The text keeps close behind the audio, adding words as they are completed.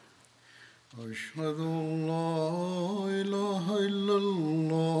أشهد أن لا إله إلا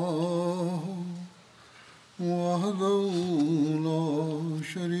الله وحده لا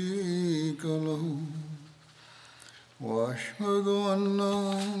شريك له وأشهد أن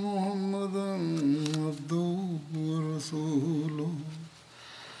محمدا عبده ورسوله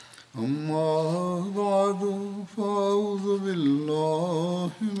أما بعد فأعوذ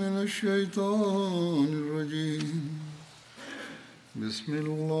بالله من الشيطان الرجيم بسم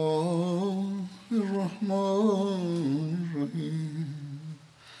الله الرحمن الرحيم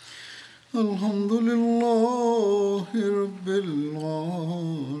الحمد لله رب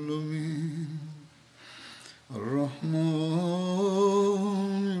العالمين الرحمن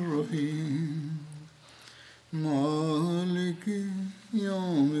الرحيم مالك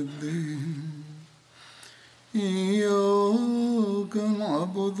يوم الدين إياك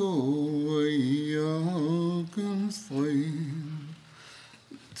نعبد وإياك نستعين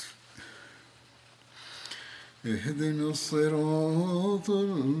اهدنا الصراط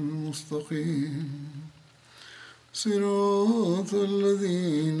المستقيم صراط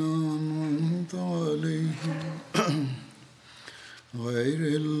الذين أنعمت عليهم غير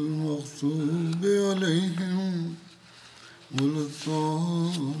المغضوب عليهم ولا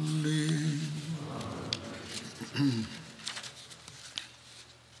الضالين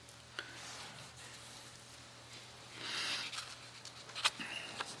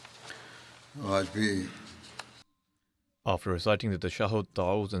आज भी After reciting the Tashahhud,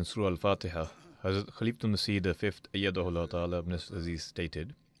 Ta'awuz and Surah Al-Fatiha, Hazrat Khalifa-tul-Masih the fifth Ayyadahullah Ta'ala ibn Aziz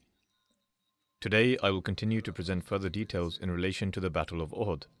stated, "Today I will continue to present further details in relation to the Battle of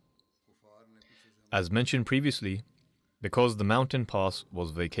Uhud. As mentioned previously, because the mountain pass was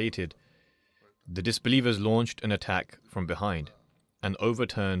vacated, the disbelievers launched an attack from behind and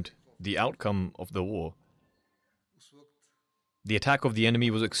overturned the outcome of the war. The attack of the enemy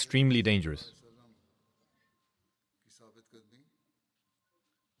was extremely dangerous.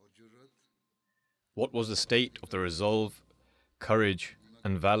 What was the state of the resolve, courage,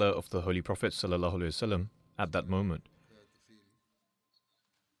 and valor of the Holy Prophet ﷺ at that moment?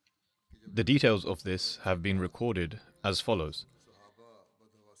 The details of this have been recorded as follows.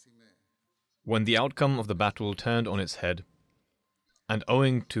 When the outcome of the battle turned on its head, and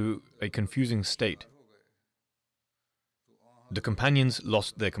owing to a confusing state, the companions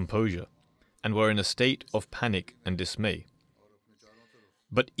lost their composure and were in a state of panic and dismay.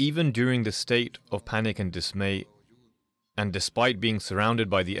 But even during the state of panic and dismay, and despite being surrounded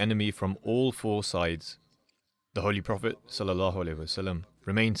by the enemy from all four sides, the Holy Prophet ﷺ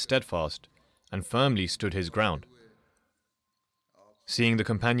remained steadfast and firmly stood his ground. Seeing the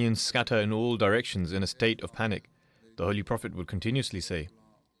companions scatter in all directions in a state of panic, the Holy Prophet would continuously say,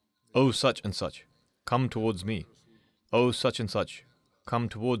 "O such and such, come towards me. O such and such, come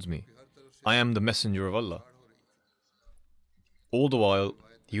towards me. I am the Messenger of Allah." All the while,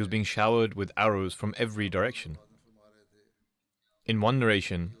 he was being showered with arrows from every direction. In one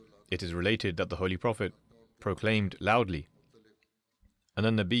narration, it is related that the Holy Prophet proclaimed loudly,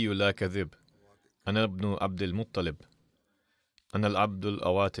 "Ana nabiyyu la kadhib, ana ibnu Abdul Muttalib, ana al-Abdul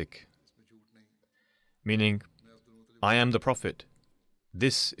Awatik," meaning, "I am the Prophet.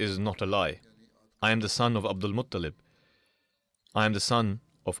 This is not a lie. I am the son of Abdul Muttalib. I am the son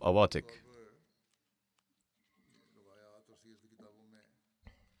of Awatik."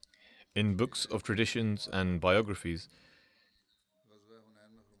 In books of traditions and biographies,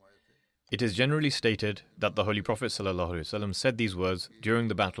 it is generally stated that the Holy Prophet ﷺ said these words during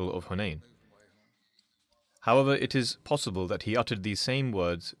the Battle of Hunayn. However, it is possible that he uttered these same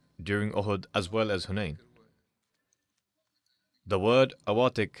words during Uhud as well as Hunayn. The word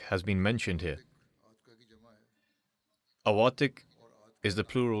Awatik has been mentioned here. Awatik is the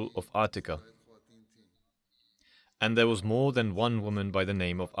plural of Atika, and there was more than one woman by the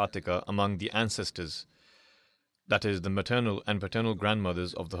name of Atika among the ancestors, that is, the maternal and paternal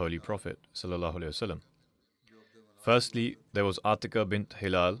grandmothers of the Holy Prophet ﷺ. Firstly, there was Atika bint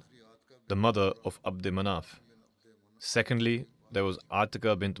Hilal, the mother of Abd Manaf. Secondly, there was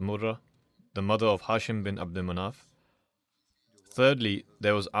Atika bint Murrah, the mother of Hashim bin Abd Manaf. Thirdly,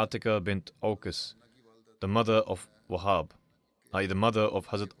 there was Atika bint Awqas, the mother of Wahab, i.e. the mother of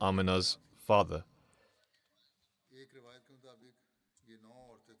Hazrat Amina's father.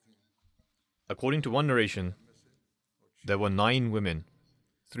 According to one narration, there were 9 women.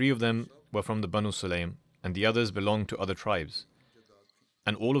 3 of them were from the Banu Sulaim, and the others belonged to other tribes.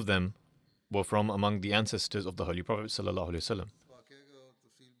 And all of them were from among the ancestors of the Holy Prophet ﷺ.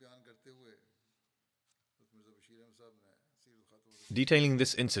 Detailing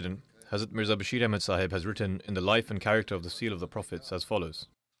this incident, Hazrat Mirza Bashir Ahmad Sahib has written in the life and character of the seal of the Prophets as follows.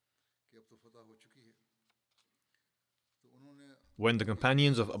 When the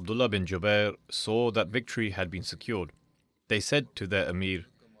companions of Abdullah bin Jubair saw that victory had been secured, they said to their Amir,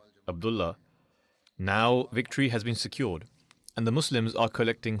 Abdullah, now victory has been secured, and the Muslims are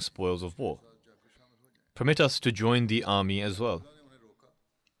collecting spoils of war. Permit us to join the army as well.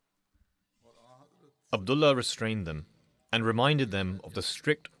 Abdullah restrained them and reminded them of the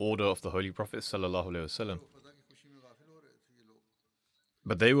strict order of the Holy Prophet ﷺ.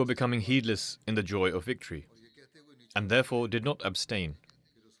 But they were becoming heedless in the joy of victory, and therefore did not abstain,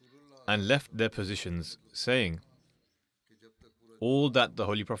 and left their positions, saying, all that the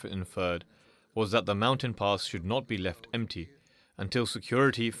Holy Prophet inferred was that the mountain pass should not be left empty until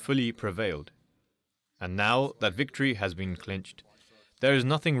security fully prevailed. And now that victory has been clinched, there is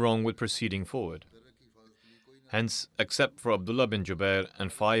nothing wrong with proceeding forward. Hence, except for Abdullah bin Jubair and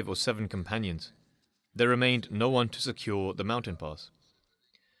 5 or 7 companions, there remained no one to secure the mountain pass.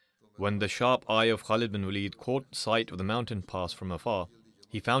 When the sharp eye of Khalid bin Walid caught sight of the mountain pass from afar,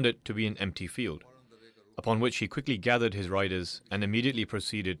 he found it to be an empty field, upon which he quickly gathered his riders and immediately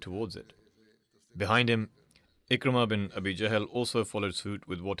proceeded towards it. Behind him, Ikrimah bin Abi Jahl also followed suit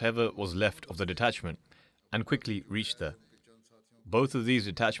with whatever was left of the detachment and quickly reached there. Both of these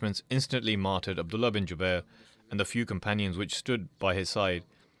detachments instantly martyred Abdullah bin Jubair and the few companions which stood by his side,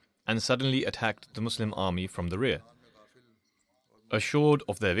 and suddenly attacked the Muslim army from the rear. Assured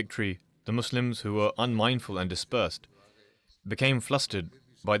of their victory, the Muslims, who were unmindful and dispersed, became flustered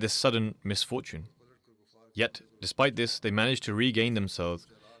by this sudden misfortune. Yet, despite this, they managed to regain themselves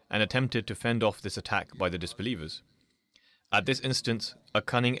and attempted to fend off this attack by the disbelievers. At this instant, a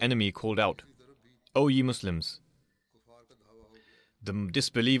cunning enemy called out, O ye Muslims! The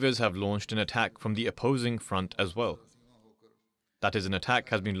disbelievers have launched an attack from the opposing front as well. That is, an attack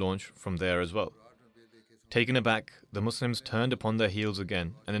has been launched from there as well. Taken aback, the Muslims turned upon their heels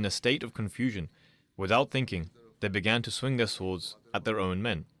again, and in a state of confusion, without thinking, they began to swing their swords at their own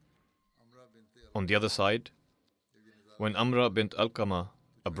men. On the other side, when Amra bint Alqamah,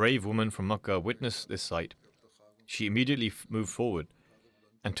 a brave woman from Makkah, witnessed this sight, she immediately moved forward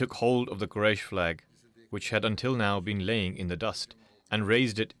and took hold of the Quraysh flag, which had until now been laying in the dust, and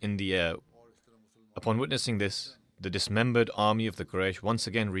raised it in the air. Upon witnessing this, the dismembered army of the Quraysh once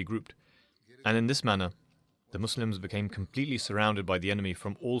again regrouped, and in this manner, the Muslims became completely surrounded by the enemy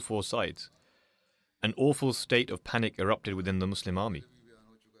from all 4 sides. An awful state of panic erupted within the Muslim army.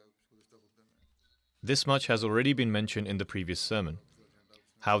 This much has already been mentioned in the previous sermon,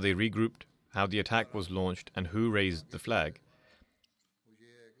 how they regrouped, how the attack was launched, and who raised the flag.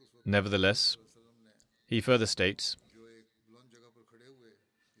 Nevertheless, he further states,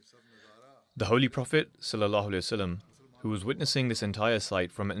 the Holy Prophet ﷺ, who was witnessing this entire sight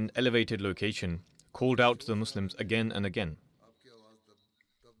from an elevated location, called out to the Muslims again and again.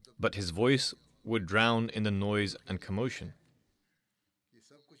 But his voice would drown in the noise and commotion.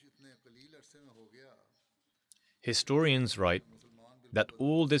 Historians write that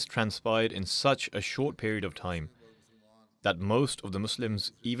all this transpired in such a short period of time that most of the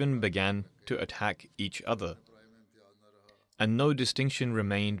Muslims even began to attack each other, and no distinction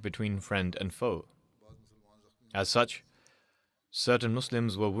remained between friend and foe. As such, certain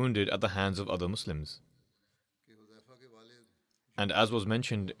Muslims were wounded at the hands of other Muslims. And as was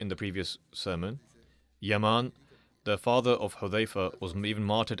mentioned in the previous sermon, Yaman, the father of Hudhayfa, was even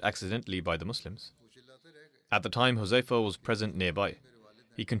martyred accidentally by the Muslims. At the time Hudhayfa was present nearby,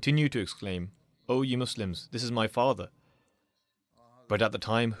 he continued to exclaim, O ye Muslims, this is my father. But at the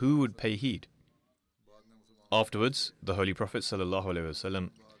time, who would pay heed? Afterwards, the Holy Prophet ﷺ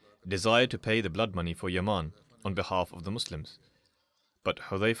desired to pay the blood money for Yaman on behalf of the Muslims. But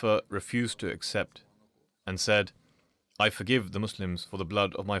Hudhayfa refused to accept and said, I forgive the Muslims for the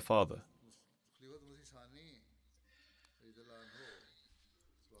blood of my father.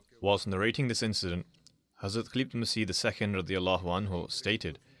 Whilst narrating this incident, Hazrat Khalifa-tul-Masih II radiallahu anhu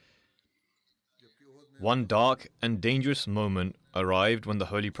stated, one dark and dangerous moment arrived when the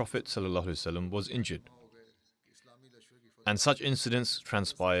Holy Prophet ﷺ was injured. And such incidents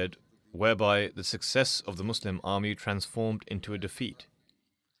transpired whereby the success of the Muslim army transformed into a defeat.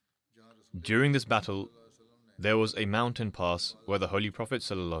 During this battle, there was a mountain pass where the Holy Prophet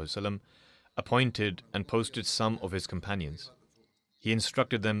ﷺ appointed and posted some of his companions. He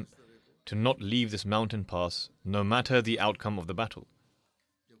instructed them to not leave this mountain pass, no matter the outcome of the battle.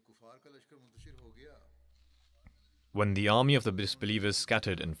 When the army of the disbelievers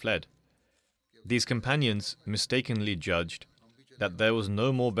scattered and fled, these companions mistakenly judged that there was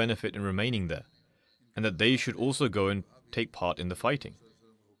no more benefit in remaining there, and that they should also go and take part in the fighting.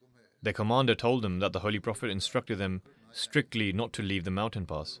 Their commander told them that the Holy Prophet instructed them strictly not to leave the mountain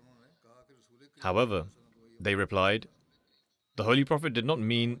pass. However, they replied, The Holy Prophet did not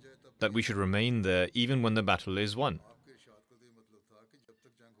mean that we should remain there even when the battle is won.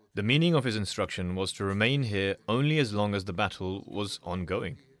 The meaning of his instruction was to remain here only as long as the battle was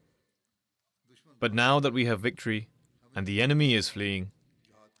ongoing. But now that we have victory and the enemy is fleeing,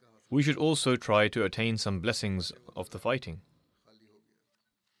 we should also try to attain some blessings of the fighting.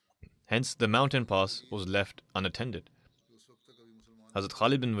 Hence, the mountain pass was left unattended. Hazrat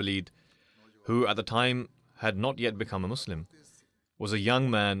Khalid bin Walid, who at the time had not yet become a Muslim, was a young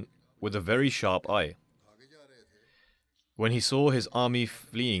man with a very sharp eye. When he saw his army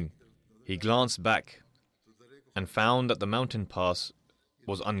fleeing, he glanced back and found that the mountain pass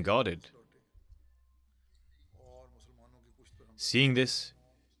was unguarded. Seeing this,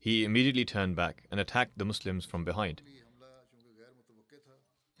 he immediately turned back and attacked the Muslims from behind.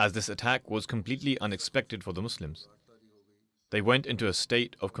 As this attack was completely unexpected for the Muslims, they went into a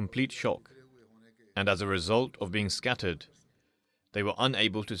state of complete shock, and as a result of being scattered, they were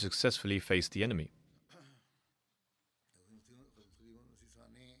unable to successfully face the enemy.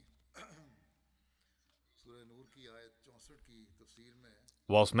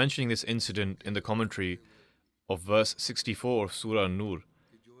 Whilst mentioning this incident in the commentary of verse 64 of Surah An-Nur,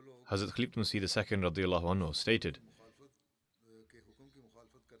 Hazrat Khalifa-tul-Masih II radiyallahu anhu stated,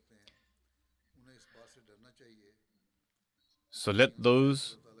 "So let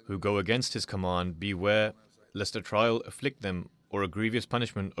those who go against his command beware lest a trial afflict them or a grievous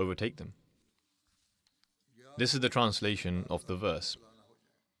punishment overtake them." This is the translation of the verse.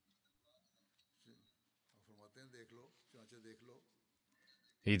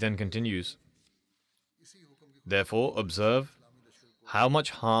 He then continues, "Therefore observe how much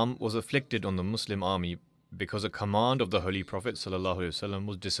harm was afflicted on the Muslim army because a command of the Holy Prophet ﷺ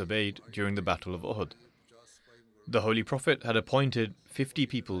was disobeyed during the Battle of Uhud. The Holy Prophet had appointed 50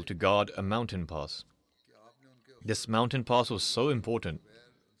 people to guard a mountain pass. This mountain pass was so important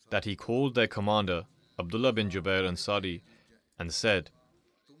that he called their commander, Abdullah bin Jubair Ansari, and said,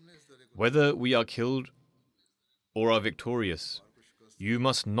 'Whether we are killed or are victorious, you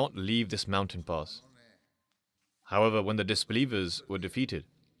must not leave this mountain pass.' However, when the disbelievers were defeated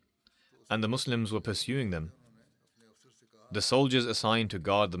and the Muslims were pursuing them, the soldiers assigned to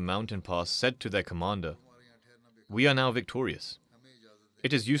guard the mountain pass said to their commander, 'We are now victorious.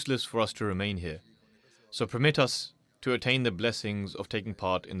 It is useless for us to remain here, so permit us to attain the blessings of taking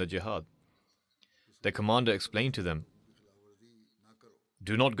part in the jihad.' Their commander explained to them,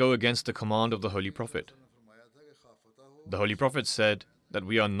 'Do not go against the command of the Holy Prophet. The Holy Prophet said that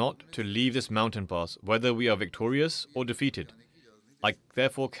we are not to leave this mountain pass whether we are victorious or defeated. I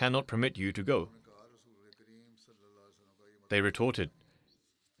therefore cannot permit you to go.' They retorted,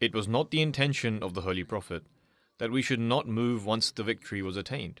 'It was not the intention of the Holy Prophet that we should not move once the victory was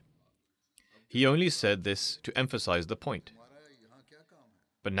attained. He only said this to emphasize the point.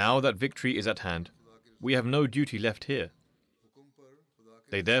 But now that victory is at hand, we have no duty left here.'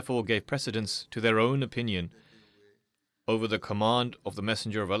 They therefore gave precedence to their own opinion over the command of the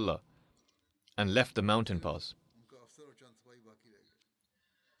Messenger of Allah and left the mountain pass.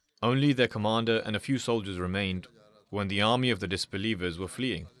 Only their commander and a few soldiers remained when the army of the disbelievers were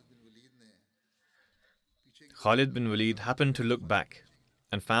fleeing. Khalid bin Walid happened to look back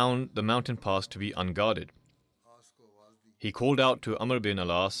and found the mountain pass to be unguarded. He called out to Amr bin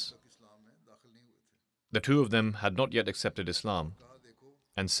al-As. The two of them had not yet accepted Islam,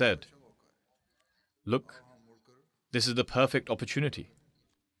 and said, 'Look, this is the perfect opportunity.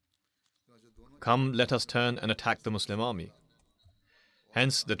 Come, let us turn and attack the Muslim army.'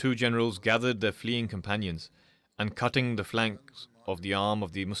 Hence the two generals gathered their fleeing companions, and cutting the flanks of the arm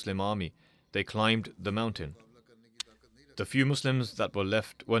of the Muslim army, they climbed the mountain. The few Muslims that were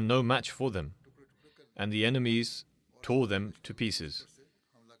left were no match for them, and the enemies tore them to pieces.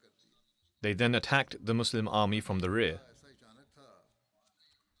 They then attacked the Muslim army from the rear.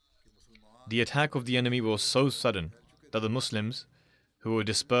 The attack of the enemy was so sudden that the Muslims, who were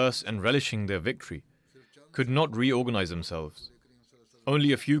dispersed and relishing their victory, could not reorganize themselves.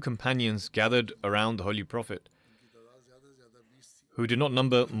 Only a few companions gathered around the Holy Prophet, who did not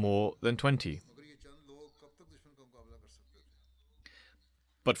number more than 20.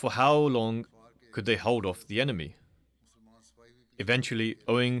 But for how long could they hold off the enemy? Eventually,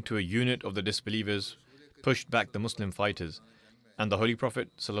 owing to a unit of the disbelievers, pushed back the Muslim fighters, and the Holy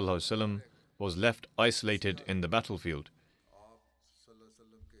Prophet ﷺ was left isolated in the battlefield.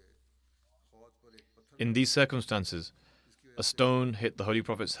 In these circumstances, a stone hit the Holy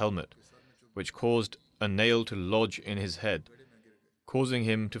Prophet's helmet, which caused a nail to lodge in his head, causing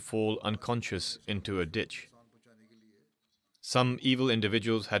him to fall unconscious into a ditch. Some evil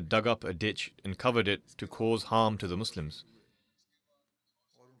individuals had dug up a ditch and covered it to cause harm to the Muslims.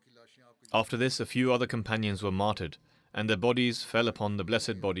 After this, a few other companions were martyred, and their bodies fell upon the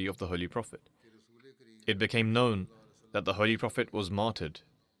blessed body of the Holy Prophet. It became known that the Holy Prophet was martyred.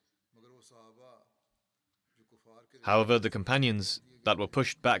 However, the companions that were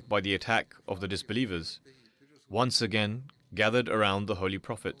pushed back by the attack of the disbelievers once again gathered around the Holy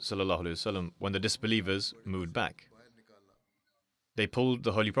Prophet ﷺ when the disbelievers moved back. They pulled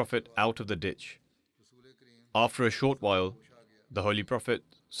the Holy Prophet out of the ditch. After a short while, the Holy Prophet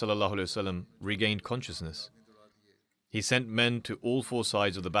ﷺ regained consciousness. He sent men to all four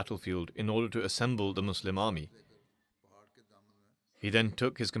sides of the battlefield in order to assemble the Muslim army. He then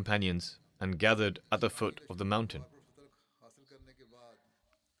took his companions and gathered at the foot of the mountain.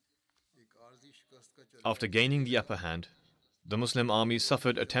 After gaining the upper hand, the Muslim army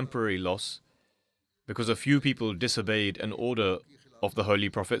suffered a temporary loss because a few people disobeyed an order of the Holy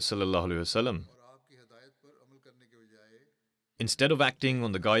Prophet ﷺ. Instead of acting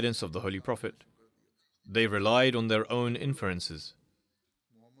on the guidance of the Holy Prophet, they relied on their own inferences.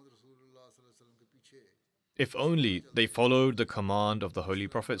 If only they followed the command of the Holy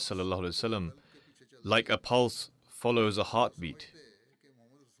Prophet ﷺ like a pulse follows a heartbeat.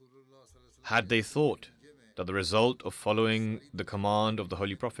 Had they thought that the result of following the command of the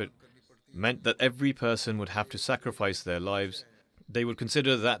Holy Prophet meant that every person would have to sacrifice their lives, they would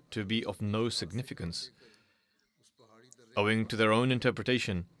consider that to be of no significance. Owing to their own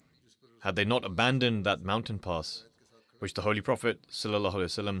interpretation, had they not abandoned that mountain pass, which the Holy Prophet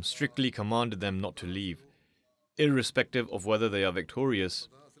ﷺ strictly commanded them not to leave, irrespective of whether they are victorious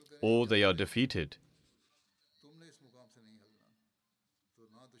or they are defeated,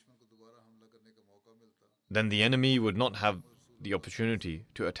 then the enemy would not have the opportunity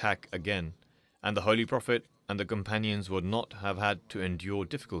to attack again, and the Holy Prophet and the companions would not have had to endure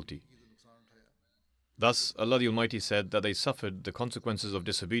difficulty. Thus, Allah the Almighty said that they suffered the consequences of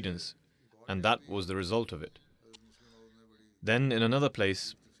disobedience, and that was the result of it. Then, in another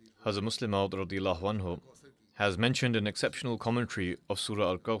place, Hazrat Muslim Maud radiyallahu anhu has mentioned an exceptional commentary of Surah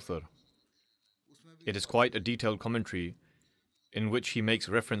Al-Kawthar. It is quite a detailed commentary in which he makes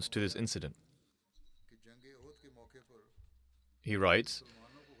reference to this incident. He writes,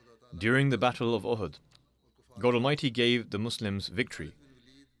 during the Battle of Uhud, God Almighty gave the Muslims victory,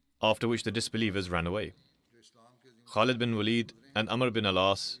 after which the disbelievers ran away. Khalid bin Walid and Amr bin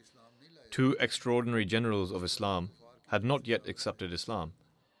al-As, two extraordinary generals of Islam, had not yet accepted Islam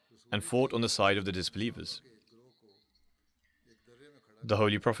and fought on the side of the disbelievers. The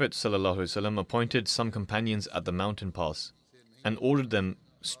Holy Prophet ﷺ appointed some companions at the mountain pass and ordered them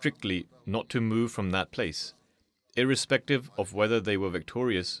strictly not to move from that place, irrespective of whether they were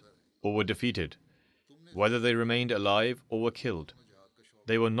victorious or were defeated, whether they remained alive or were killed.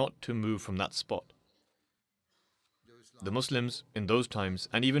 They were not to move from that spot. The Muslims in those times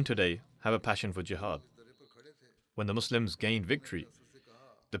and even today have a passion for jihad. When the Muslims gained victory,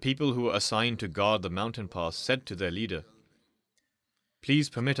 the people who were assigned to guard the mountain pass said to their leader, "Please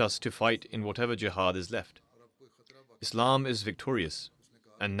permit us to fight in whatever jihad is left. Islam is victorious,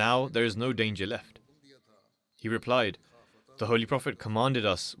 and now there is no danger left." He replied, "The Holy Prophet commanded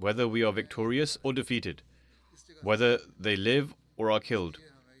us whether we are victorious or defeated, whether they live or are killed,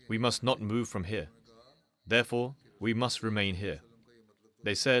 we must not move from here. Therefore, we must remain here."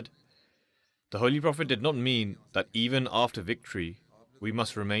 They said, "The Holy Prophet did not mean that even after victory, we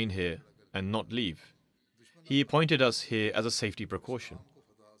must remain here and not leave. He appointed us here as a safety precaution.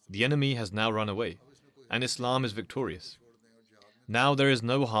 The enemy has now run away, and Islam is victorious. Now there is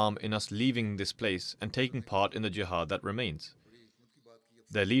no harm in us leaving this place and taking part in the jihad that remains."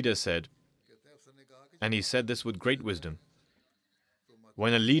 Their leader said, and he said this with great wisdom,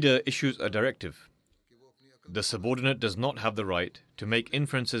 "When a leader issues a directive, the subordinate does not have the right to make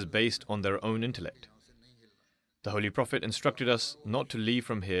inferences based on their own intellect. The Holy Prophet instructed us not to leave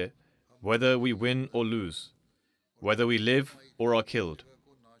from here, whether we win or lose, whether we live or are killed.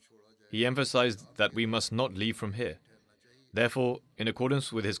 He emphasized that we must not leave from here. Therefore, in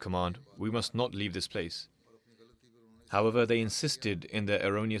accordance with his command, we must not leave this place." However, they insisted in their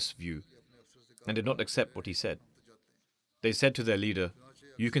erroneous view and did not accept what he said. They said to their leader,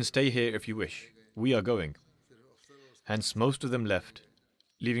 "You can stay here if you wish. We are going." Hence, most of them left,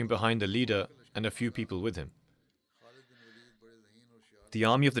 leaving behind the leader and a few people with him. The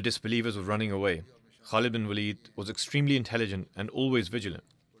army of the disbelievers was running away. Khalid bin Walid was extremely intelligent and always vigilant.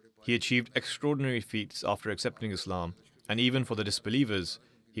 He achieved extraordinary feats after accepting Islam, and even for the disbelievers,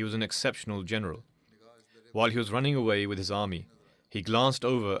 he was an exceptional general. While he was running away with his army, he glanced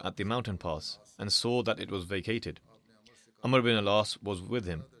over at the mountain pass and saw that it was vacated. Amr bin al-As was with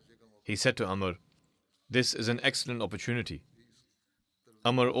him. He said to Amr, "This is an excellent opportunity.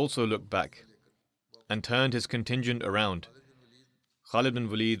 Amr also looked back and turned his contingent around. Khalid bin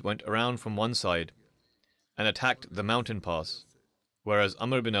Walid went around from one side and attacked the mountain pass, whereas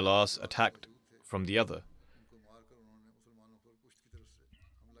Amr bin al-As attacked from the other.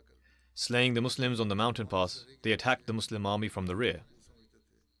 Slaying the Muslims on the mountain pass, they attacked the Muslim army from the rear.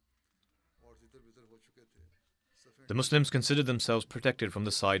 The Muslims considered themselves protected from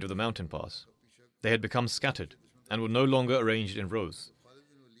the side of the mountain pass. They had become scattered and were no longer arranged in rows.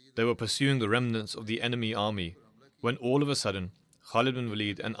 They were pursuing the remnants of the enemy army when all of a sudden Khalid bin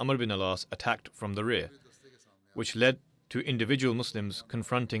Walid and Amr bin al-As attacked from the rear, which led to individual Muslims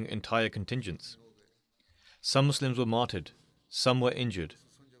confronting entire contingents. Some Muslims were martyred, some were injured,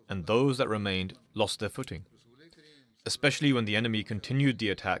 and those that remained lost their footing, especially when the enemy continued the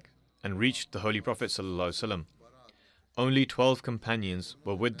attack and reached the Holy Prophet ﷺ. Only 12 companions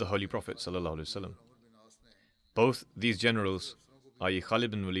were with the Holy Prophet ﷺ. Both these generals, i.e.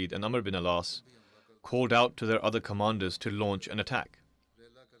 Khalid bin Walid and Amr bin al-As, called out to their other commanders to launch an attack.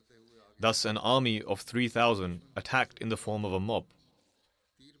 Thus an army of 3,000 attacked in the form of a mob.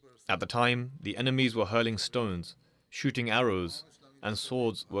 At the time, the enemies were hurling stones, shooting arrows, and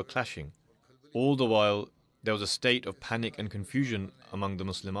swords were clashing. All the while, there was a state of panic and confusion among the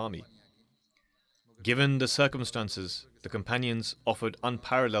Muslim army. Given the circumstances, the companions offered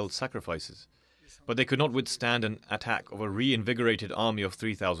unparalleled sacrifices, but they could not withstand an attack of a reinvigorated army of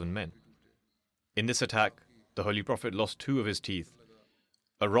 3,000 men. In this attack, the Holy Prophet lost 2 of his teeth.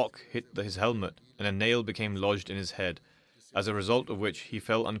 A rock hit his helmet and a nail became lodged in his head, as a result of which he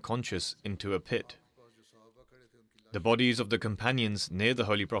fell unconscious into a pit. The bodies of the companions near the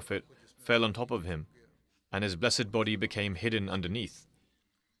Holy Prophet fell on top of him, and his blessed body became hidden underneath.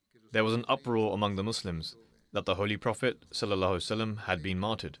 There was an uproar among the Muslims that the Holy Prophet ﷺ had been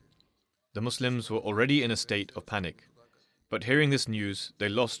martyred. The Muslims were already in a state of panic, but hearing this news, they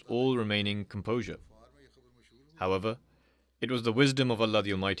lost all remaining composure. However, it was the wisdom of Allah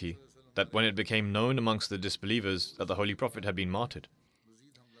the Almighty that when it became known amongst the disbelievers that the Holy Prophet had been martyred,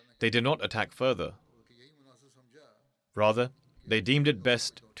 they did not attack further. Rather, they deemed it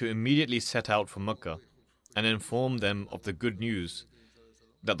best to immediately set out for Mecca and inform them of the good news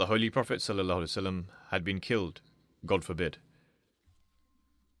that the Holy Prophet ﷺ had been killed, God forbid.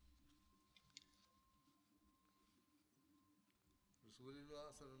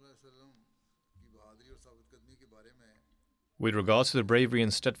 With regards to the bravery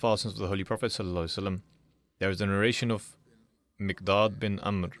and steadfastness of the Holy Prophet ﷺ, there is a narration of Miqdad bin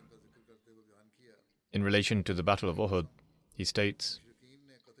Amr. In relation to the Battle of Uhud, he states,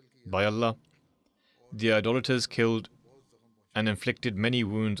 "By Allah, the idolaters killed and inflicted many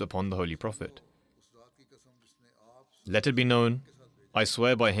wounds upon the Holy Prophet. Let it be known, I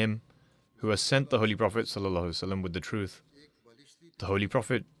swear by him who has sent the Holy Prophet ﷺ with the truth, the Holy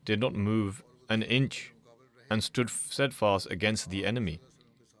Prophet did not move an inch and stood steadfast against the enemy.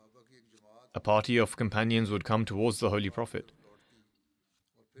 A party of companions would come towards the Holy Prophet,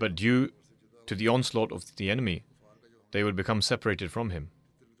 but due to the onslaught of the enemy, they would become separated from him.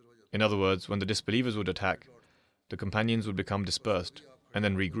 In other words, when the disbelievers would attack, the companions would become dispersed and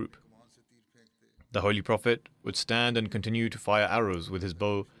then regroup. The Holy Prophet would stand and continue to fire arrows with his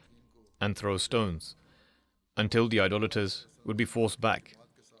bow and throw stones until the idolaters would be forced back,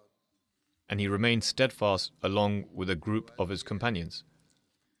 and he remained steadfast along with a group of his companions."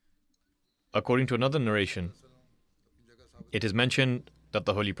 According to another narration, it is mentioned that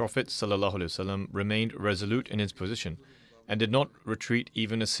the Holy Prophet ﷺ remained resolute in his position and did not retreat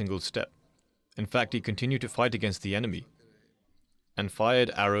even a single step. In fact, he continued to fight against the enemy and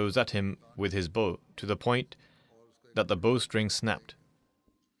fired arrows at him with his bow to the point that the bowstring snapped,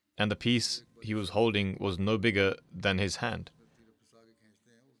 and the piece he was holding was no bigger than his hand,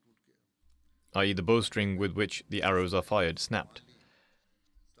 i.e. the bowstring with which the arrows are fired snapped.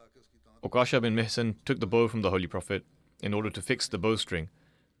 Ukasha bin Mihsan took the bow from the Holy Prophet in order to fix the bowstring,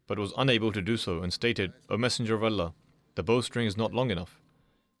 but was unable to do so and stated, "O Messenger of Allah, the bowstring is not long enough."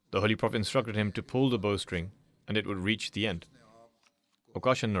 The Holy Prophet instructed him to pull the bowstring and it would reach the end.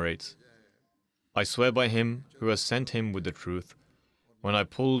 Ukasha narrates, "I swear by him who has sent him with the truth, when I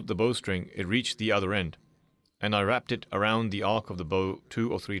pulled the bowstring, it reached the other end, and I wrapped it around the arc of the bow 2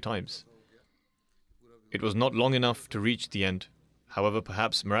 or 3 times. It was not long enough to reach the end. However,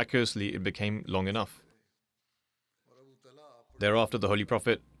 perhaps miraculously it became long enough. Thereafter the Holy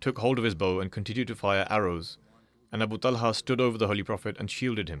Prophet took hold of his bow and continued to fire arrows, and Abu Talha stood over the Holy Prophet and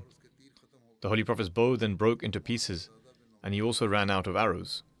shielded him. The Holy Prophet's bow then broke into pieces, and he also ran out of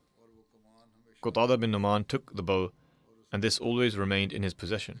arrows. Qatada bin Numan took the bow, and this always remained in his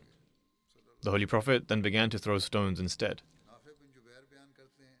possession. The Holy Prophet then began to throw stones instead.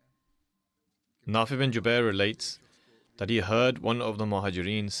 Nafi bin Jubair relates that he heard one of the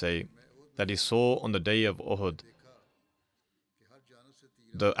Muhajirin say that he saw on the day of Uhud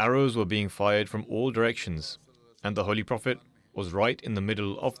the arrows were being fired from all directions, and the Holy Prophet was right in the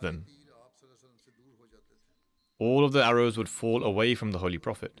middle of them. All of the arrows would fall away from the Holy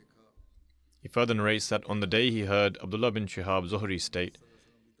Prophet. He further narrates that on the day he heard Abdullah bin Shihab Zuhri state,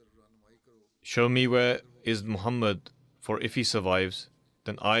 "Show me where is Muhammad, for if he survives,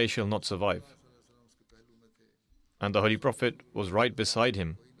 then I shall not survive." And the Holy Prophet was right beside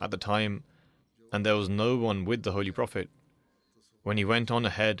him at the time, and there was no one with the Holy Prophet. When he went on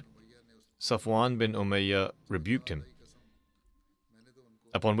ahead, Safwan bin Umayyah rebuked him,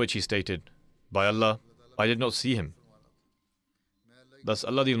 upon which he stated, "By Allah, I did not see him." Thus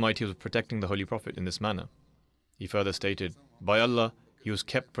Allah the Almighty was protecting the Holy Prophet in this manner. He further stated, "By Allah, he was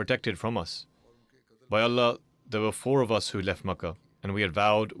kept protected from us. By Allah, there were 4 of us who left Makkah, and we had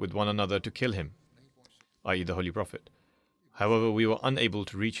vowed with one another to kill him," i.e. the Holy Prophet. However, we were unable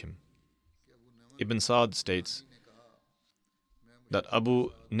to reach him. Ibn Sa'd states that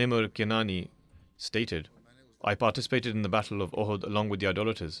Abu Nimr Kinani stated, "I participated in the battle of Uhud along with the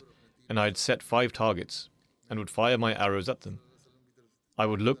idolaters, and I had set 5 targets and would fire my arrows at them. I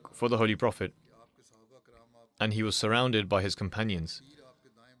would look for the Holy Prophet, and he was surrounded by his companions,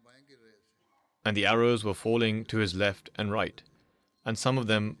 and the arrows were falling to his left and right, and some of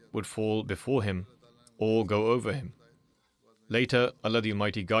them would fall before him or go over him. Later, Allah the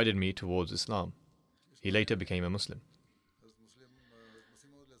Almighty guided me towards Islam." He later became a Muslim.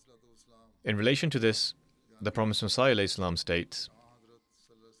 In relation to this, the Promised Messiah ﷺ states,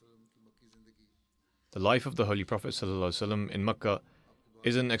 "The life of the Holy Prophet ﷺ in Makkah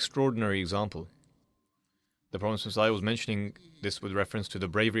is an extraordinary example." The Promised Messiah was mentioning this with reference to the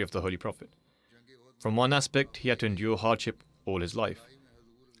bravery of the Holy Prophet. From one aspect, he had to endure hardship all his life.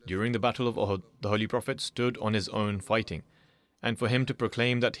 During the Battle of Uhud, the Holy Prophet stood on his own fighting, and for him to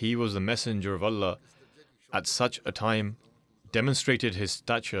proclaim that he was the messenger of Allah at such a time demonstrated his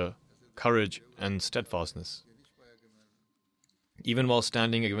stature, courage, and steadfastness. Even while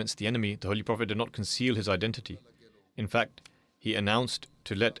standing against the enemy, the Holy Prophet did not conceal his identity. In fact, he announced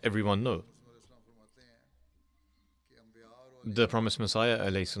to let everyone know. The Promised Messiah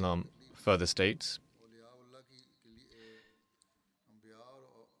ﷺ further states,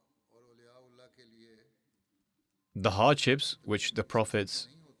 "The hardships which the prophets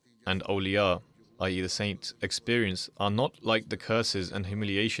and awliya, i.e. the saints, experience are not like the curses and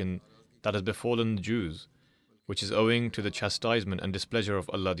humiliation that has befallen the Jews, which is owing to the chastisement and displeasure of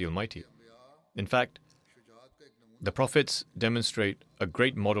Allah the Almighty. In fact, the prophets demonstrate a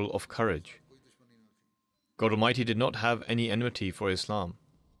great model of courage. God Almighty did not have any enmity for Islam.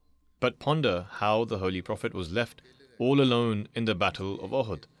 But ponder how the Holy Prophet was left all alone in the Battle of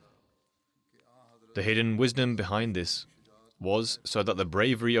Uhud. The hidden wisdom behind this was so that the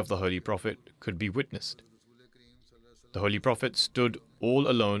bravery of the Holy Prophet could be witnessed. The Holy Prophet stood all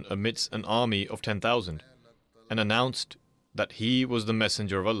alone amidst an army of 10,000 and announced that he was the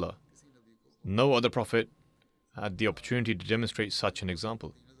messenger of Allah. No other prophet had the opportunity to demonstrate such an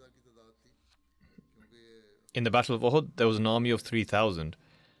example. In the Battle of Uhud, there was an army of 3,000.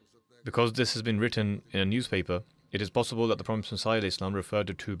 Because this has been written in a newspaper, it is possible that the Prophet ﷺ referred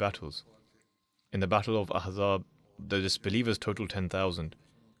to 2 battles. In the Battle of Ahzab, the disbelievers totaled 10,000,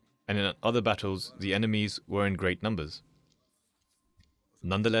 and in other battles, the enemies were in great numbers.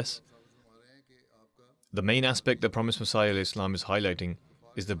 Nonetheless, the main aspect the Promised Messiah ﷺ is highlighting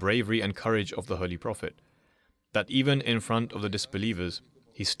is the bravery and courage of the Holy Prophet, that even in front of the disbelievers,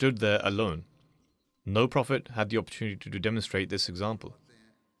 he stood there alone. No prophet had the opportunity to demonstrate this example.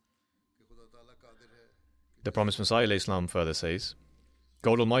 The Promised Messiah ﷺ further says,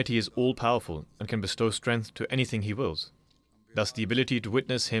 "God Almighty is all-powerful and can bestow strength to anything He wills. Thus the ability to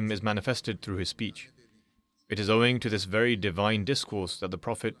witness Him is manifested through His speech. It is owing to this very divine discourse that the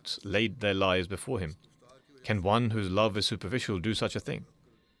prophets laid their lives before Him. Can one whose love is superficial do such a thing?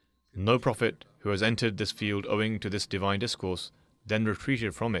 No prophet who has entered this field owing to this divine discourse then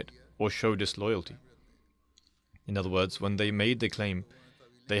retreated from it or showed disloyalty." In other words, when they made the claim,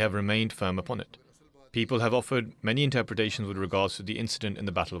 they have remained firm upon it. People have offered many interpretations with regards to the incident in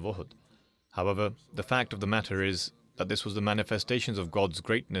the Battle of Uhud. However, the fact of the matter is that this was the manifestations of God's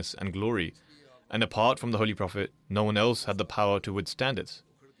greatness and glory, and apart from the Holy Prophet, no one else had the power to withstand it.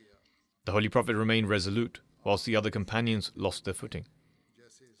 The Holy Prophet remained resolute, whilst the other companions lost their footing.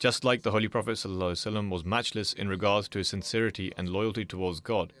 Just like the Holy Prophet ﷺ was matchless in regards to his sincerity and loyalty towards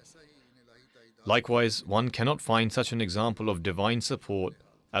God, likewise, one cannot find such an example of divine support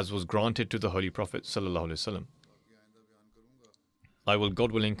as was granted to the Holy Prophet ﷺ. I will,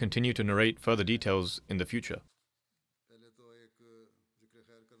 God willing, continue to narrate further details in the future.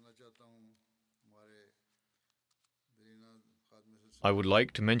 I would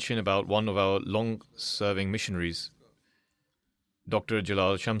like to mention about one of our long-serving missionaries, Dr.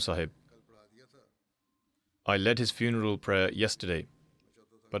 Jalal Sham Sahib. I led his funeral prayer yesterday,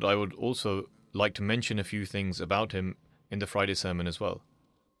 but I would also like to mention a few things about him in the Friday sermon as well.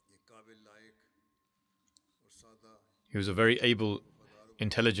 He was a very able,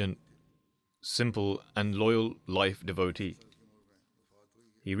 intelligent, simple and loyal life devotee.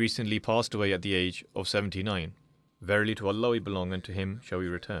 He recently passed away at the age of 79. Verily to Allah we belong and to Him shall we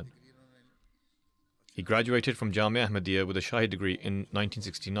return. He graduated from Jamia Ahmadiyya with a Shahid degree in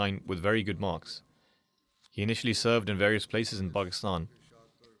 1969 with very good marks. He initially served in various places in Pakistan,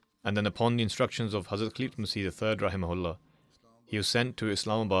 and then upon the instructions of Hazrat Khalifa-tul-Masih III rahimahullah, he was sent to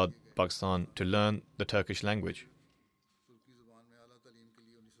Islamabad, Pakistan to learn the Turkish language.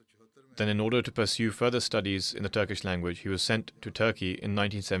 Then in order to pursue further studies in the Turkish language, he was sent to Turkey in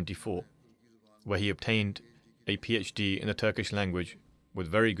 1974, where he obtained a PhD in the Turkish language with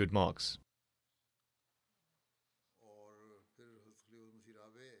very good marks.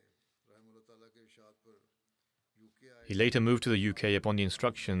 He later moved to the UK upon the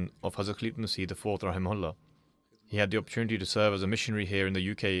instruction of Hazrat Khalifa-tul-Masih IV rahimahullah. He had the opportunity to serve as a missionary here in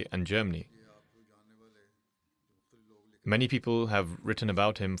the UK and Germany. Many people have written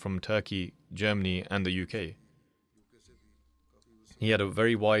about him from Turkey, Germany and the UK. He had a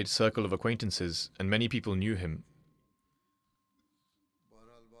very wide circle of acquaintances and many people knew him.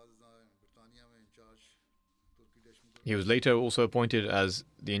 He was later also appointed as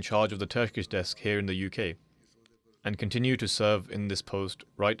the in charge of the Turkish desk here in the UK and continued to serve in this post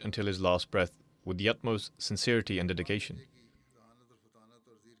right until his last breath with the utmost sincerity and dedication.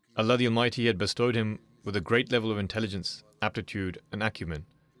 Allah the Almighty had bestowed him with a great level of intelligence, aptitude and acumen.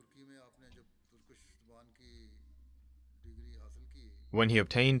 When he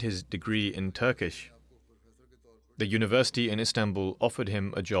obtained his degree in Turkish, the university in Istanbul offered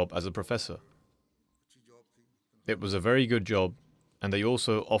him a job as a professor. It was a very good job, and they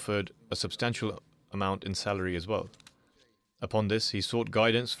also offered a substantial amount in salary as well. Upon this, he sought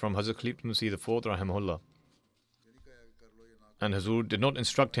guidance from Hazrat Khalifa-tul-Masih IV rahimahullah. And Hazur did not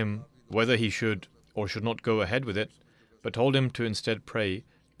instruct him whether he should or should not go ahead with it, but told him to instead pray,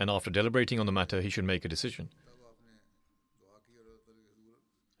 and after deliberating on the matter, he should make a decision.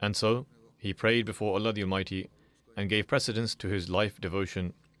 And so, he prayed before Allah the Almighty and gave precedence to his life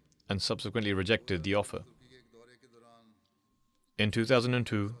devotion and subsequently rejected the offer. In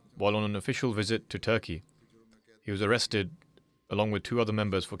 2002, while on an official visit to Turkey, he was arrested along with 2 other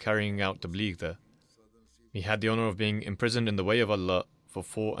members for carrying out tabligh there. He had the honor of being imprisoned in the way of Allah for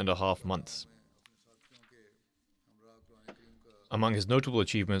 4.5 months. Among his notable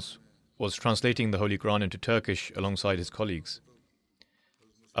achievements was translating the Holy Quran into Turkish alongside his colleagues.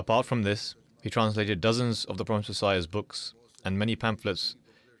 Apart from this, he translated dozens of the Prophet Messiah's books and many pamphlets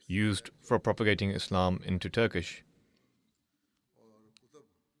used for propagating Islam into Turkish.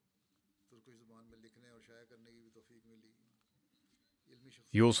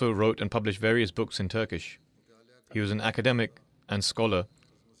 He also wrote and published various books in Turkish. He was an academic and scholar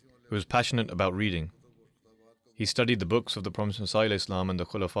who was passionate about reading. He studied the books of the Prophet Messiah Islam and the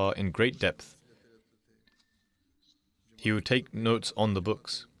Khulafa in great depth. He would take notes on the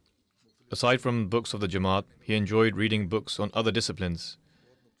books. Aside from books of the Jamaat, he enjoyed reading books on other disciplines.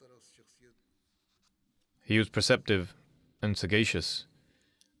 He was perceptive and sagacious.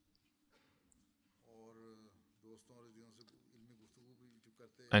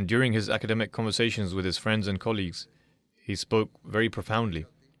 And during his academic conversations with his friends and colleagues, he spoke very profoundly.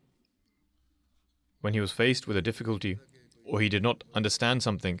 When he was faced with a difficulty or he did not understand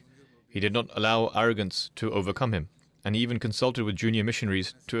something, he did not allow arrogance to overcome him, and he even consulted with junior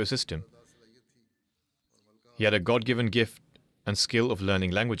missionaries to assist him. He had a God-given gift and skill of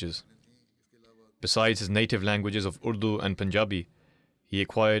learning languages. Besides his native languages of Urdu and Punjabi, he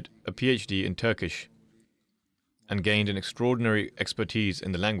acquired a PhD in Turkish and gained an extraordinary expertise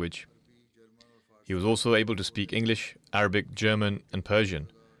in the language. He was also able to speak English, Arabic, German, and Persian.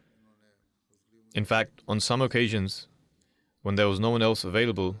 In fact, on some occasions, when there was no one else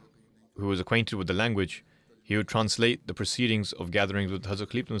available who was acquainted with the language, he would translate the proceedings of gatherings with Hazrat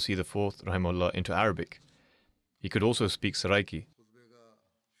Khalifa-tul-Masih IV rahimahullah into Arabic. He could also speak Saraiki.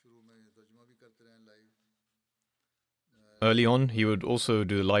 Early on, he would also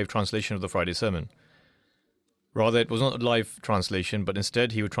do the live translation of the Friday sermon. Rather, it was not a live translation, but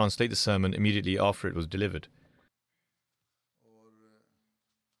instead he would translate the sermon immediately after it was delivered.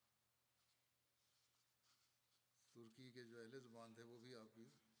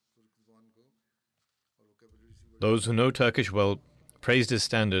 Those who know Turkish well praised his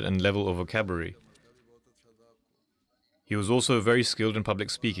standard and level of vocabulary. He was also very skilled in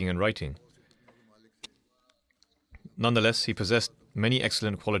public speaking and writing. Nonetheless, he possessed many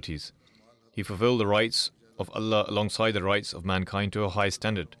excellent qualities. He fulfilled the rights of Allah alongside the rights of mankind to a high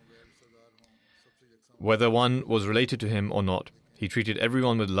standard. Whether one was related to him or not, he treated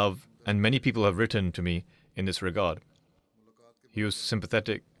everyone with love, and many people have written to me in this regard. He was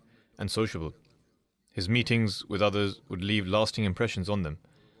sympathetic and sociable. His meetings with others would leave lasting impressions on them.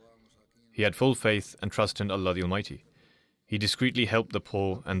 He had full faith and trust in Allah the Almighty. He discreetly helped the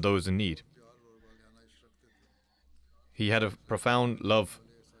poor and those in need. He had a profound love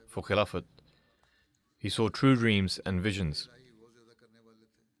for Khilafat. He saw true dreams and visions.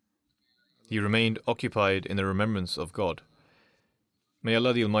 He remained occupied in the remembrance of God. May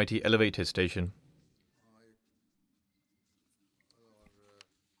Allah the Almighty elevate his station.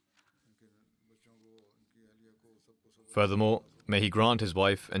 Furthermore, may He grant his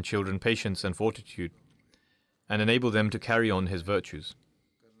wife and children patience and fortitude, and enable them to carry on his virtues.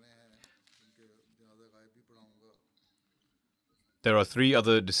 There are 3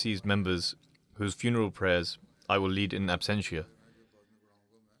 other deceased members whose funeral prayers I will lead in absentia.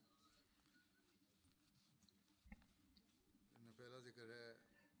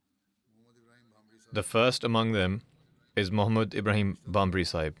 The first among them is Muhammad Ibrahim Bambri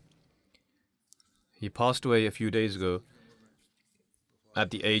Sahib. He passed away a few days ago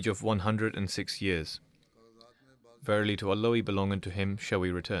at the age of 106 years. Verily to Allah we belong, and to Him shall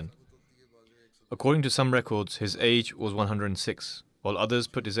we return. According to some records, his age was 106, while others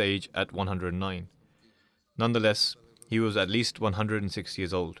put his age at 109. Nonetheless, he was at least 106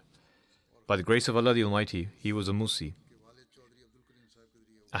 years old. By the grace of Allah the Almighty, he was a Musi.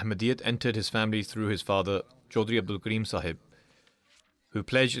 Ahmadiyyat entered his family through his father, Chaudhry Abdul Karim Sahib, who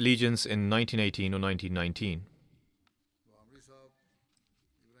pledged allegiance in 1918 or 1919.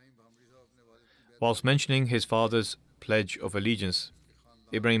 Whilst mentioning his father's pledge of allegiance,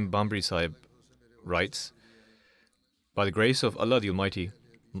 Ibrahim Bambri Sahib writes, "By the grace of Allah the Almighty,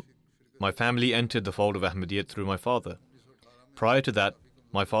 my family entered the fold of Ahmadiyyat through my father. Prior to that,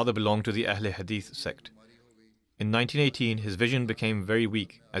 my father belonged to the Ahl Hadith sect. In 1918, his vision became very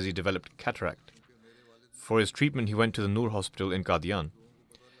weak as he developed cataract. For his treatment, he went to the Noor Hospital in Qadian.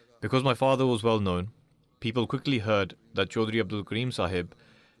 Because my father was well known, people quickly heard that Chaudhry Abdul Karim Sahib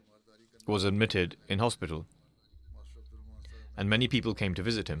was admitted in hospital, and many people came to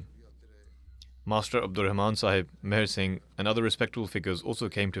visit him. Master Abdur Rahman Sahib, Meher Singh, and other respectable figures also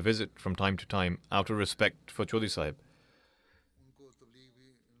came to visit from time to time out of respect for Chaudhry Sahib.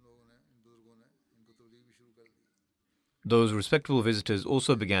 Those respectable visitors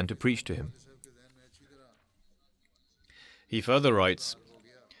also began to preach to him." He further writes,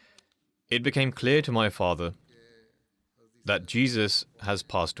 "It became clear to my father that Jesus has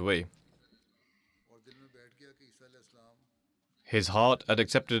passed away. His heart had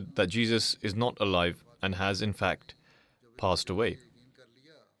accepted that Jesus is not alive and has, in fact, passed away.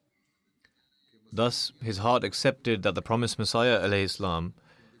 Thus, his heart accepted that the promised Messiah ﷺ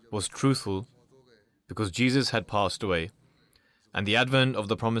was truthful because Jesus had passed away, and the advent of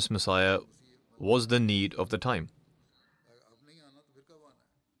the promised Messiah was the need of the time.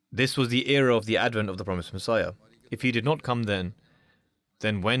 This was the era of the advent of the promised Messiah. If he did not come then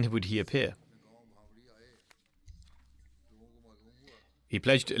when would he appear? He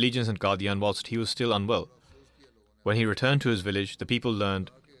pledged allegiance in Qadian whilst he was still unwell. When he returned to his village, the people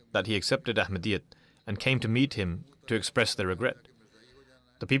learned that he accepted Ahmadiyyat and came to meet him to express their regret.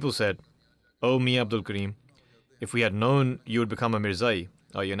 The people said, 'O Mian Abdul Karim, if we had known you would become a Mirzai,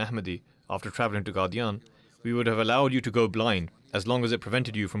 i.e. an Ahmadi, after travelling to Qadian, we would have allowed you to go blind as long as it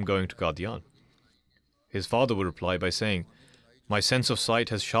prevented you from going to Qadian.' His father would reply by saying, 'My sense of sight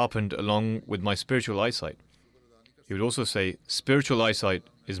has sharpened along with my spiritual eyesight.' He would also say, 'Spiritual eyesight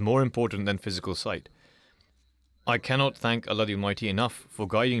is more important than physical sight. I cannot thank Allah the Almighty enough for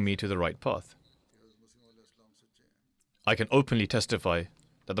guiding me to the right path. I can openly testify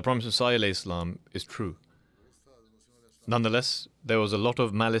that the promised Messiah ﷺ is true.' Nonetheless, there was a lot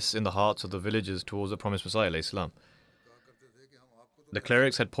of malice in the hearts of the villagers towards the promised Messiah ﷺ. The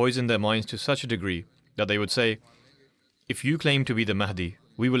clerics had poisoned their minds to such a degree that they would say, 'If you claim to be the Mahdi,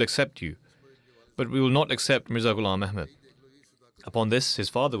 we will accept you, but we will not accept Mirza Ghulam Ahmad.' Upon this, his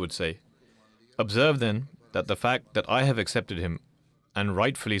father would say, 'Observe then that the fact that I have accepted him, and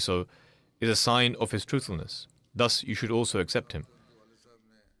rightfully so, is a sign of his truthfulness. Thus you should also accept him.'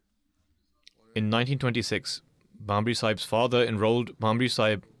 In 1926, Bambri Sahib's father enrolled Bambri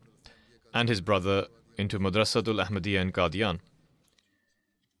Sahib and his brother into Madrasatul-Ahmadiyya in Qadian.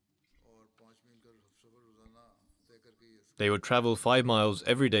 They would travel 5 miles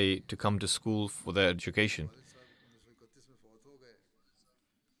every day to come to school for their education.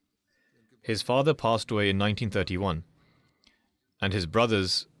 His father passed away in 1931, and his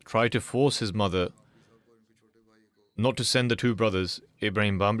brothers tried to force his mother not to send the two brothers,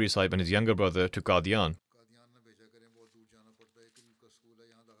 Ibrahim Bambri Sahib and his younger brother, to Qadian,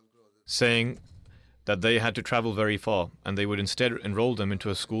 saying that they had to travel very far and they would instead enroll them into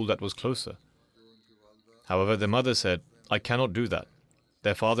a school that was closer. However, their mother said, "I cannot do that."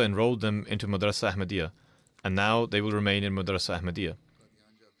 Their father enrolled them into Madrasa Ahmadiyya, and now they will remain in Madrasa Ahmadiyya.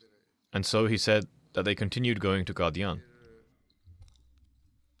 And so he said that they continued going to Qadian.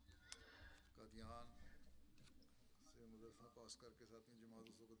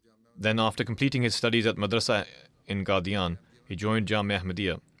 Then after completing his studies at Madrasa in Qadian, he joined Jamia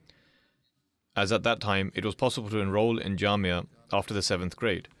Ahmadiyya, as at that time it was possible to enroll in Jamia after the 7th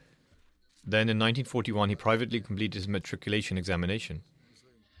grade. Then in 1941 he privately completed his matriculation examination.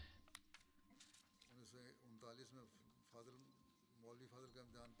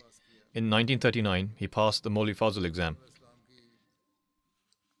 In 1939 he passed the Maulvi Fazl exam.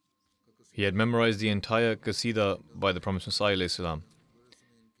 He had memorized the entire Qasida by the Prophet ﷺ.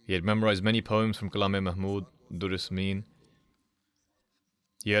 He had memorized many poems from Kalam-e Mahmud, Dur-e-Samin.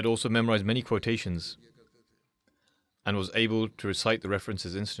 He had also memorized many quotations and was able to recite the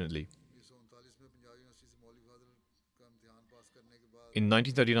references instantly. In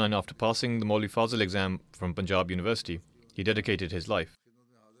 1939, after passing the Maulvi Fazl exam from Punjab University, he dedicated his life.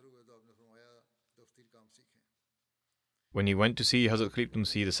 When he went to see Hazrat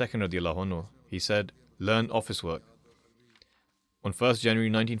Khalifa-tul-Masih II radiallahu anhu, he said, "Learn office work." On 1st January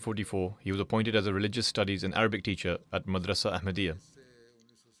 1944, he was appointed as a religious studies and Arabic teacher at Madrasa Ahmadiyya.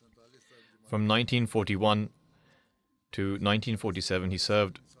 From 1941 to 1947, he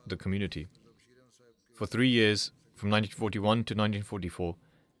served the community. For 3 years, from 1941 to 1944,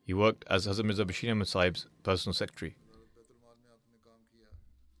 he worked as Hazrat Mirza Bashir Ahmad Sahib's personal secretary.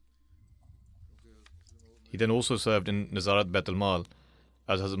 He then also served in Nazarat Baitul Mal,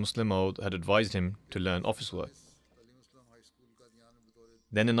 as Hazrat Muslim Maud had advised him to learn office work.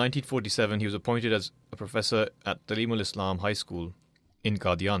 Then in 1947, he was appointed as a professor at Talimul Islam High School in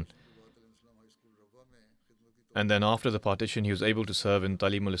Qadian. And then after the partition, he was able to serve in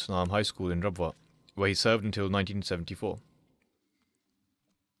Talimul Islam High School in Rabwa, where he served until 1974.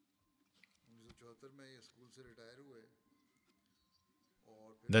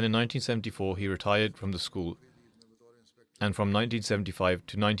 Then in 1974, he retired from the school, and from 1975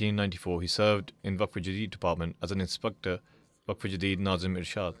 to 1994, he served in Waqf-e-Jadid department as an inspector, Waqf-e-Jadid Nazim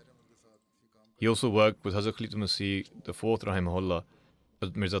Irshad. He also worked with Hazrat Khalifa-tul-Masih IV Rahimahullah,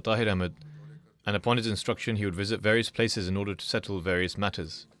 Mirza Tahir Ahmad, and upon his instruction, he would visit various places in order to settle various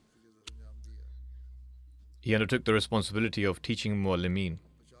matters. He undertook the responsibility of teaching Muallimeen.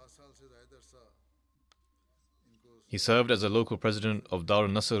 He served as a local president of Dar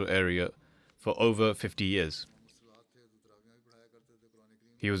al-Nasr area for over 50 years.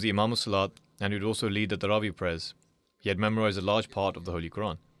 He was the Imam al-Salat and he would also lead the Tarawih prayers. He had memorized a large part of the Holy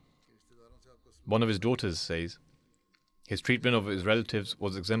Quran. One of his daughters says, his treatment of his relatives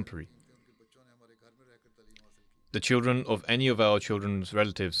was exemplary. The children of any of our children's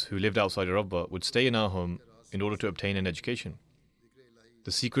relatives who lived outside Rabba would stay in our home in order to obtain an education.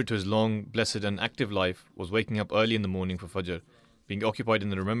 The secret to his long, blessed and active life was waking up early in the morning for Fajr, being occupied in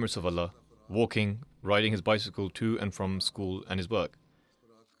the remembrance of Allah, walking, riding his bicycle to and from school and his work.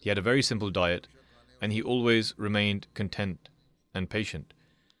 He had a very simple diet, and he always remained content and patient.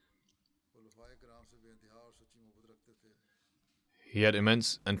 He had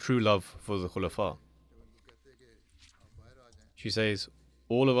immense and true love for the Khulafa. She says,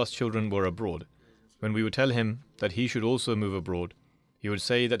 all of us children were abroad. When we would tell him that he should also move abroad, he would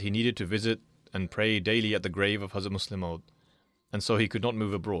say that he needed to visit and pray daily at the grave of Hazrat Muslim Maud, and so he could not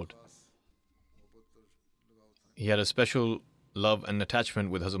move abroad. He had a special love and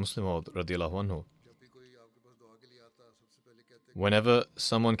attachment with Hazrat Muslim Maud radiallahu anhu. Whenever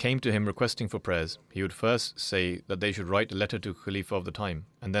someone came to him requesting for prayers, he would first say that they should write a letter to Khalifa of the time,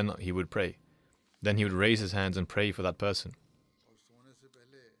 and then he would pray. Then he would raise his hands and pray for that person.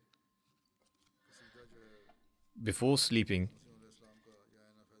 Before sleeping,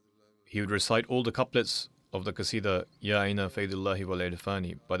 he would recite all the couplets of the Qasida Ya Aina Faydullahi wal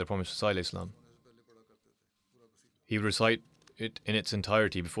Irfani by the Prophet ﷺ. He would recite it in its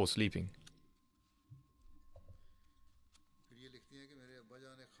entirety before sleeping.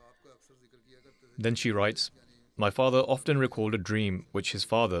 Then she writes, my father often recalled a dream which his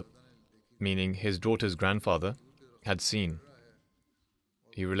father, meaning his daughter's grandfather, had seen.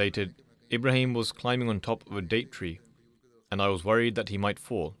 He related, Ibrahim was climbing on top of a date tree, and I was worried that he might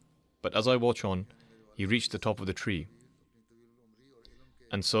fall. But as I watch on, he reached the top of the tree.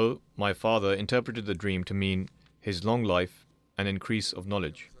 And so my father interpreted the dream to mean his long life and increase of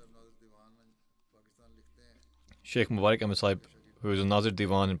knowledge. Sheikh Mubarak Ahmed Sahib, who is a Nazir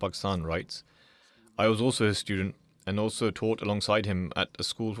Diwan in Pakistan, writes, I was also his student and also taught alongside him at a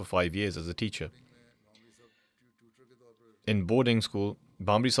school for 5 years as a teacher. In boarding school,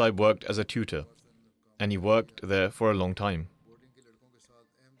 Bhamri Sahib worked as a tutor, and he worked there for a long time.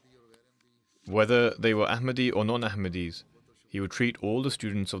 Whether they were Ahmadi or non-Ahmadis, he would treat all the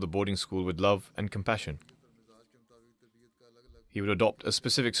students of the boarding school with love and compassion. He would adopt a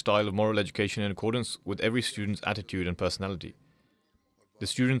specific style of moral education in accordance with every student's attitude and personality. The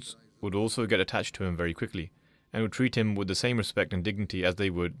students would also get attached to him very quickly and would treat him with the same respect and dignity as they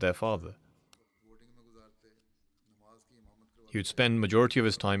would their father. He would spend majority of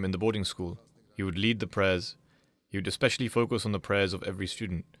his time in the boarding school. He would lead the prayers. He would especially focus on the prayers of every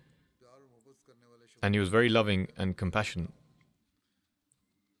student. And he was very loving and compassionate.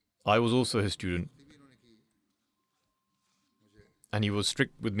 I was also his student, and he was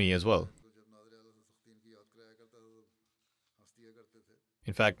strict with me as well.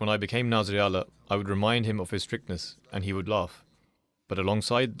 In fact, when I became Nazir-e-Ala, I would remind him of his strictness, and he would laugh. But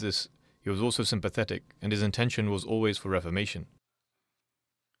alongside this, he was also sympathetic, and his intention was always for reformation.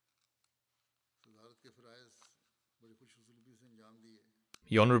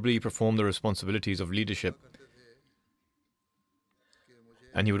 He honorably performed the responsibilities of leadership,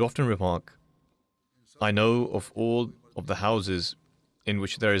 and he would often remark, I know of all of the houses in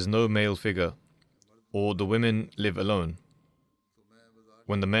which there is no male figure, or the women live alone.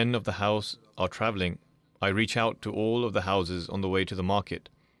 When the men of the house are traveling, I reach out to all of the houses on the way to the market,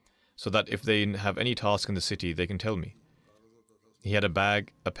 so that if they have any task in the city, they can tell me. He had a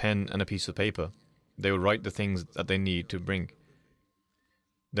bag, a pen, and a piece of paper. They would write the things that they need to bring.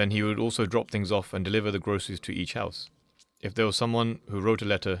 Then he would also drop things off and deliver the groceries to each house. If there was someone who wrote a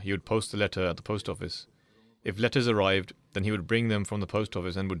letter, he would post the letter at the post office. If letters arrived, then he would bring them from the post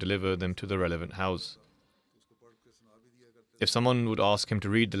office and would deliver them to the relevant house. If someone would ask him to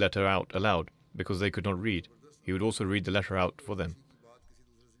read the letter out aloud because they could not read, he would also read the letter out for them.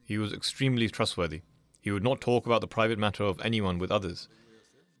 He was extremely trustworthy. He would not talk about the private matter of anyone with others.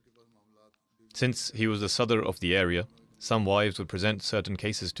 Since he was the Sadr of the area, some wives would present certain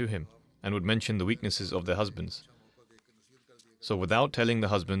cases to him and would mention the weaknesses of their husbands. So without telling the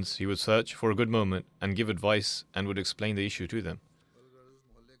husbands, he would search for a good moment and give advice and would explain the issue to them.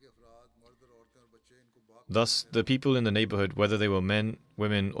 Thus, the people in the neighborhood, whether they were men,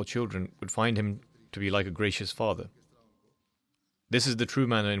 women, or children, would find him to be like a gracious father. This is the true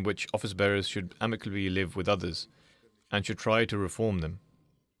manner in which office bearers should amicably live with others and should try to reform them.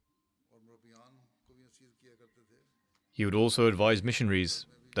 He would also advise missionaries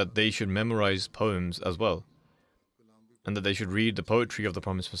that they should memorize poems as well, and that they should read the poetry of the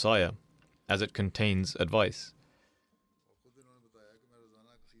promised Messiah, as it contains advice.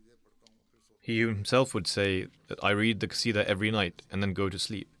 He himself would say that I read the Qasida every night and then go to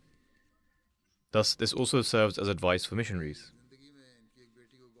sleep. Thus, this also serves as advice for missionaries.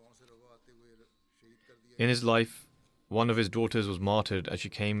 In his life, one of his daughters was martyred as she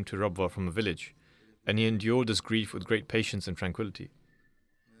came to Rabwa from a village, and he endured this grief with great patience and tranquility.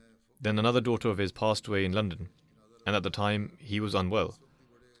 Then another daughter of his passed away in London, and at the time he was unwell.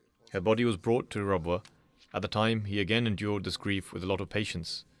 Her body was brought to Rabwa. At the time, he again endured this grief with a lot of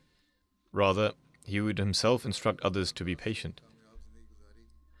patience. Rather, he would himself instruct others to be patient.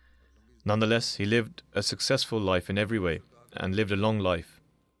 Nonetheless, he lived a successful life in every way and lived a long life.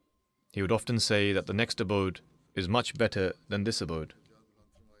 He would often say that the next abode is much better than this abode.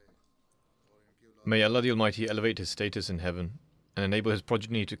 May Allah the Almighty elevate his status in heaven and enable his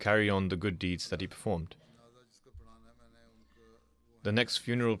progeny to carry on the good deeds that he performed. The next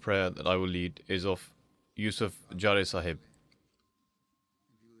funeral prayer that I will lead is of Yusuf Jare Sahib.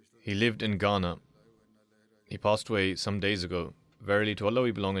 He lived in Ghana. He passed away some days ago. Verily to Allah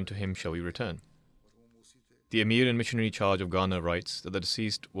we belong and to him shall we return. The Emir in missionary charge of Ghana writes that the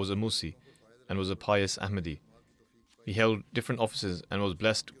deceased was a Musi and was a pious Ahmadi. He held different offices and was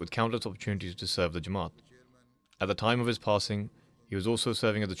blessed with countless opportunities to serve the Jamaat. At the time of his passing, he was also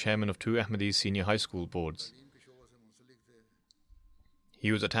serving as the chairman of 2 Ahmadi senior high school boards.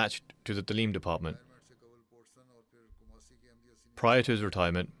 He was attached to the Talim department. Prior to his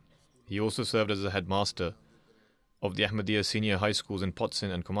retirement, he also served as the headmaster of the Ahmadiyya senior high schools in Potsin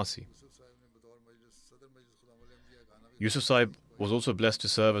and Kumasi. Yusuf Sahib was also blessed to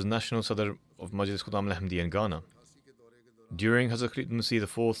serve as National Sadr of Majlis Khudam al-Ahmadiyya in Ghana. During Hazrat Khalifa-tul-Masih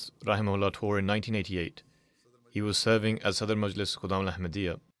IV's Rahimahullah tour in 1988, he was serving as Sadr Majlis Khudam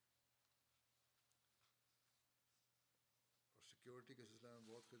al-Ahmadiyya.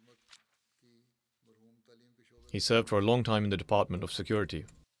 He served for a long time in the Department of Security.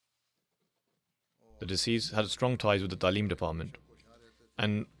 The deceased had strong ties with the Talim department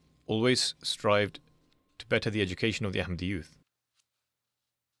and always strived to better the education of the Ahmadi youth.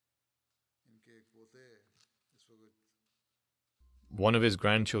 One of his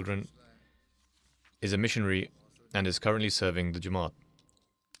grandchildren is a missionary and is currently serving the Jamaat.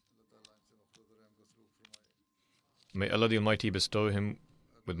 May Allah the Almighty bestow him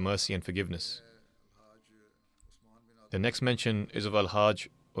with mercy and forgiveness. The next mention is of Al-Hajj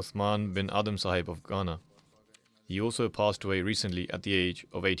Uthman bin Adam Sahib of Ghana. He also passed away recently at the age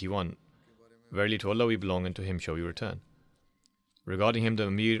of 81. Verily to Allah we belong and to Him shall we return. Regarding him, the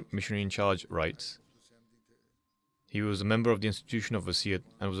Amir Missionary in Charge writes, he was a member of the institution of Wasiyat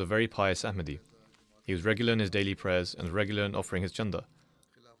and was a very pious Ahmadi. He was regular in his daily prayers and regular in offering his chanda.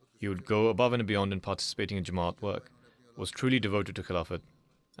 He would go above and beyond in participating in Jamaat work, was truly devoted to Khilafat,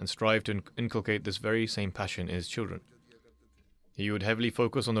 and strived to inculcate this very same passion in his children. He would heavily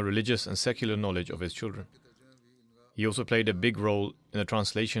focus on the religious and secular knowledge of his children. He also played a big role in the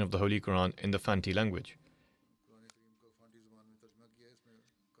translation of the Holy Quran in the Fanti language.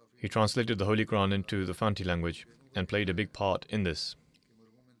 He translated the Holy Quran into the Fanti language and played a big part in this.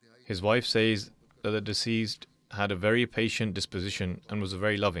 His wife says that the deceased had a very patient disposition and was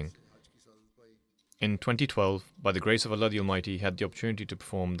very loving. In 2012, by the grace of Allah the Almighty, he had the opportunity to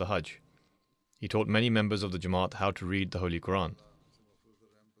perform the Hajj. He taught many members of the Jamaat how to read the Holy Quran.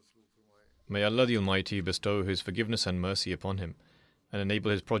 May Allah the Almighty bestow His forgiveness and mercy upon him and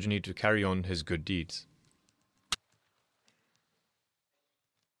enable his progeny to carry on his good deeds.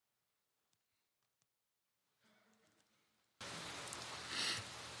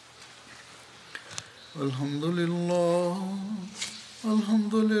 Alhamdulillah,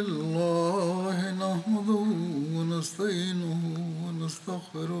 Alhamdulillah, nahmaduhu wa nasta'inuhu wa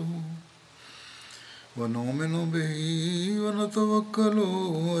nastaghfiruhu wa nu'minu bihi wa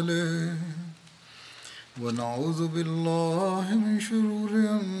natawakkalu alayhi wa na'udhu billahi min shururi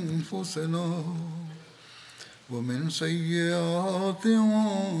anfusina wa min sayyiati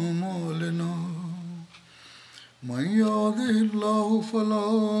a'malina. من يهده الله فلا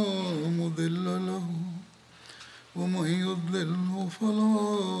مضل له ومن يضلله فلا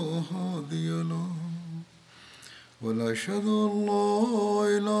هادي له ونشهد أن لا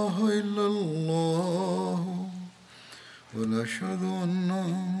إله إلا الله ونشهد أن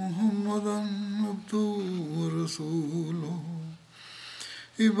محمدا عبده ورسوله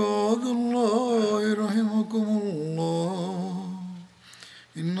عباد الله رحمكم الله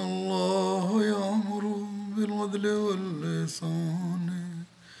إن الله يأمر بالعدل والإحسان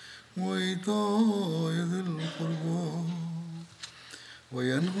وإيتاء ذي القربى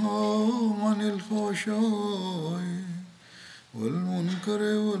وينهى عن الفحشاء والمنكر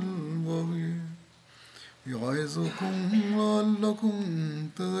والبغي يعظكم لعلكم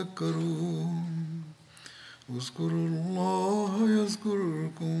تذكرون اذكروا الله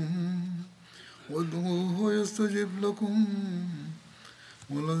يذكركم وادعوه يستجب لكم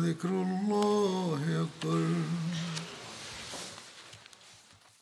ولذكر الله أكبر.